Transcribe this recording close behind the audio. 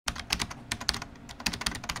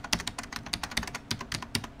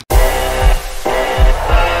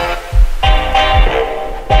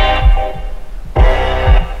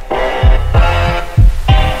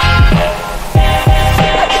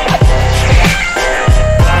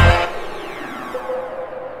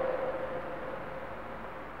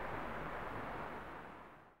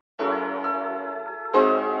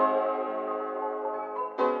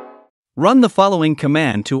Run the following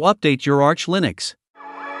command to update your Arch Linux.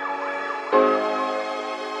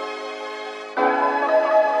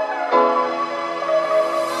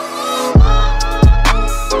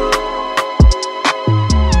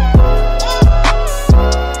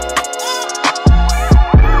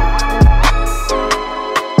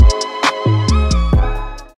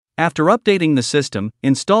 After updating the system,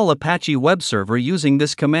 install Apache web server using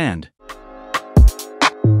this command.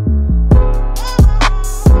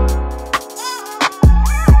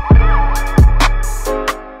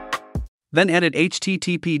 Then edit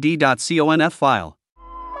httpd.conf file.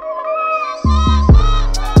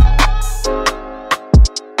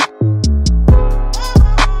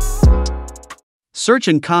 Search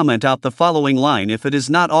and comment out the following line if it is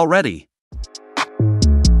not already.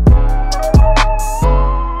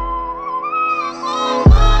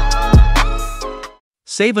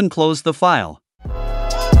 Save and close the file.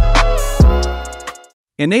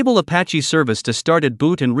 Enable Apache service to start at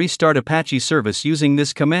boot and restart Apache service using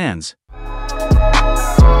these commands.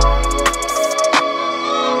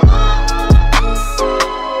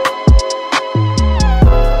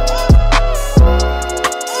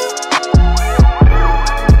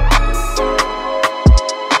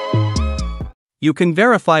 You can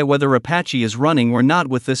verify whether Apache is running or not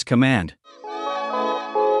with this command.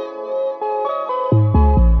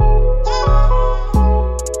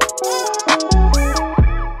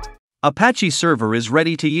 Apache server is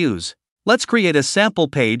ready to use. Let's create a sample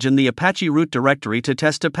page in the Apache root directory to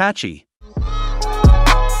test Apache.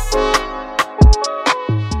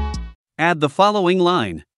 Add the following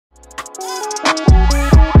line.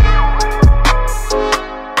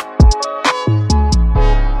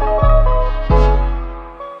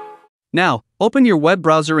 Now, open your web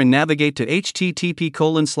browser and navigate to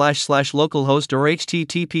http://localhost or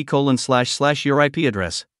http:// your IP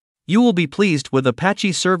address. You will be pleased with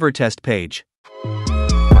Apache server test page.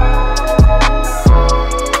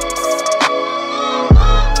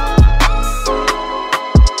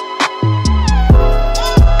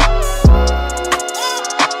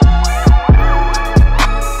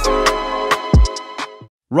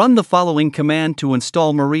 Run the following command to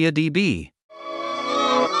install MariaDB.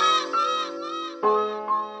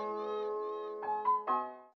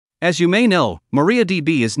 As you may know,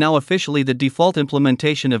 MariaDB is now officially the default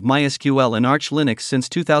implementation of MySQL in Arch Linux since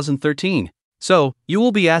 2013. So, you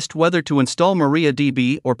will be asked whether to install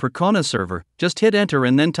MariaDB or Percona server. Just hit enter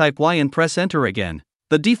and then type Y and press enter again.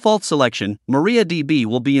 The default selection, MariaDB,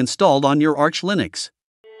 will be installed on your Arch Linux.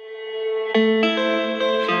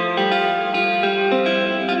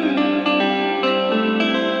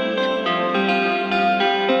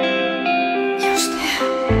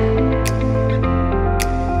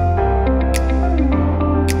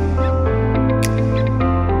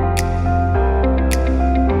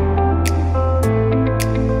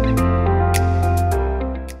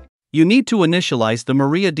 You need to initialize the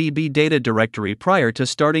MariaDB data directory prior to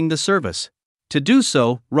starting the service. To do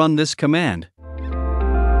so, run this command.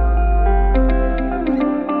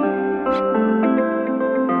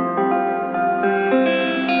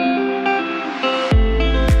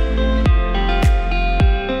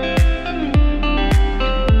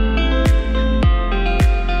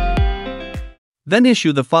 Then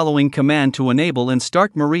issue the following command to enable and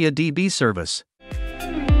start MariaDB service.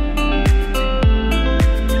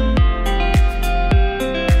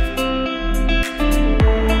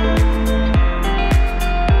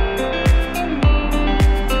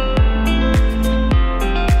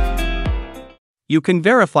 You can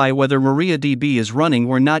verify whether MariaDB is running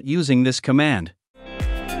or not using this command.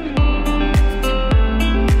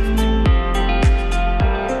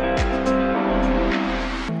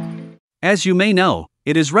 As you may know,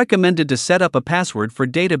 it is recommended to set up a password for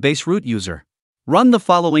database root user. Run the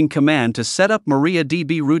following command to set up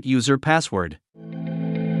MariaDB root user password.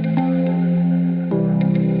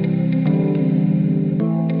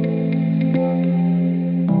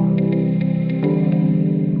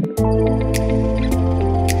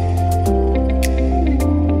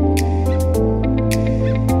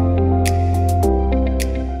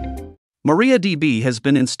 MariaDB has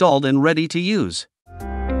been installed and ready to use.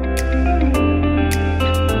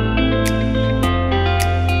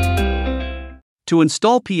 To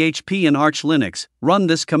install PHP in Arch Linux, run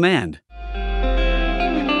this command.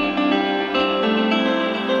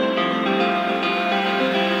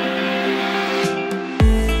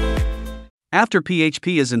 After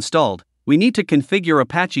PHP is installed, we need to configure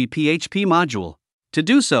Apache PHP module. To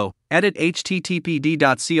do so, edit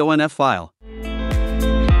httpd.conf file.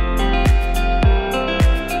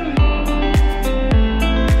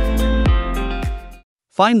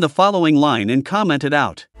 Find the following line and comment it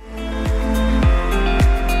out.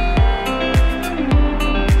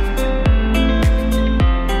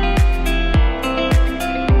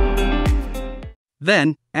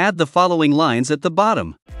 Then, add the following lines at the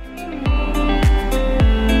bottom.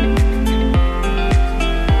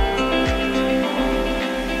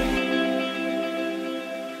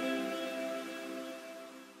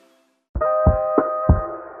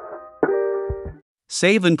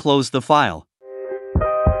 Save and close the file.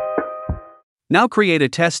 Now create a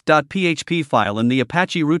test.php file in the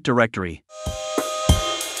Apache root directory.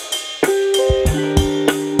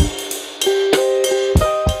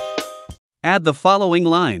 Add the following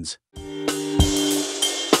lines.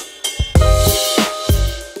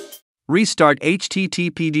 Restart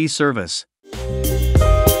httpd service.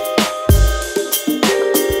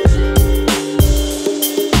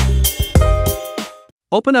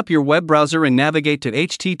 Open up your web browser and navigate to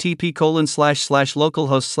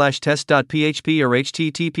http://localhost/test.php or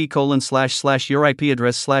http://your IP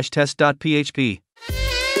address/test.php.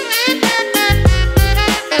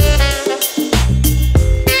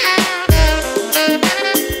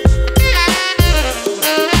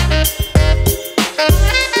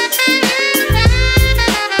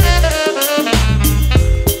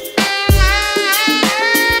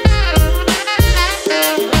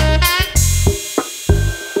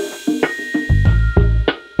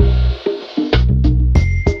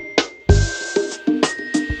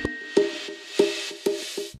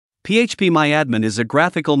 PhpMyAdmin is a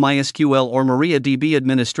graphical MySQL or MariaDB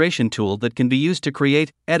administration tool that can be used to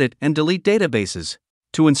create, edit, and delete databases.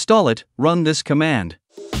 To install it, run this command.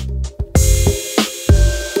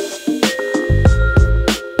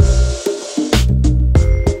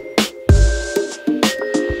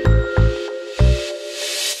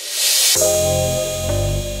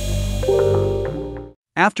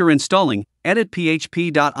 After installing, edit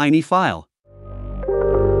php.ini file.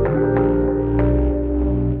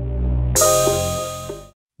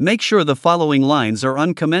 Make sure the following lines are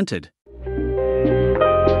uncommented.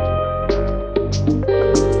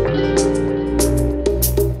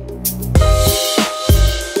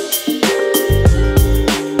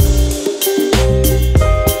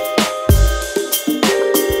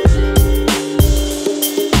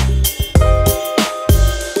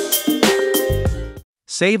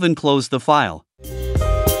 Save and close the file.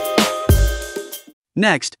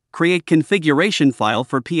 Next, create configuration file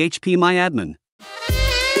for PhpMyAdmin.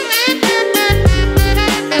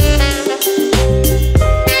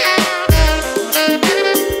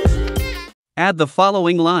 Add the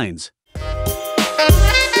following lines.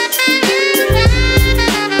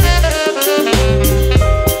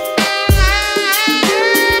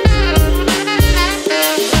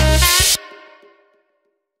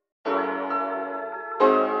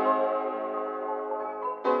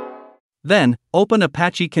 Then, open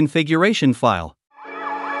Apache configuration file.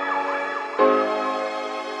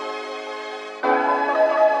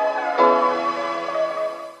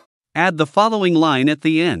 Add the following line at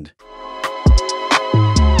the end.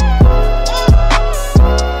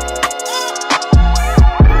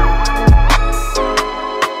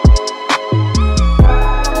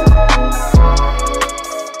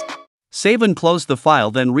 Save and close the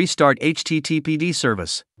file, then restart httpd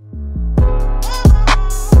service.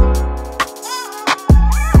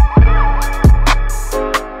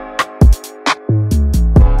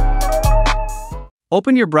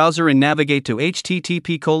 Open your browser and navigate to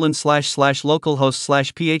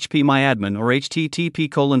http://localhost/phpMyAdmin or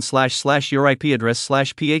http://your IP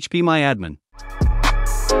address/phpMyAdmin.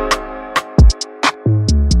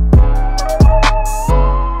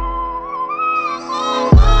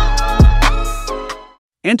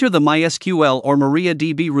 Enter the MySQL or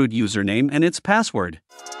MariaDB root username and its password.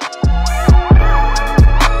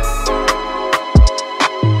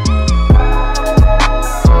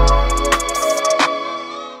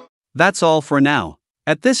 That's all for now.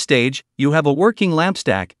 At this stage, you have a working LAMP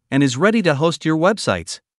stack and is ready to host your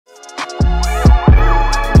websites.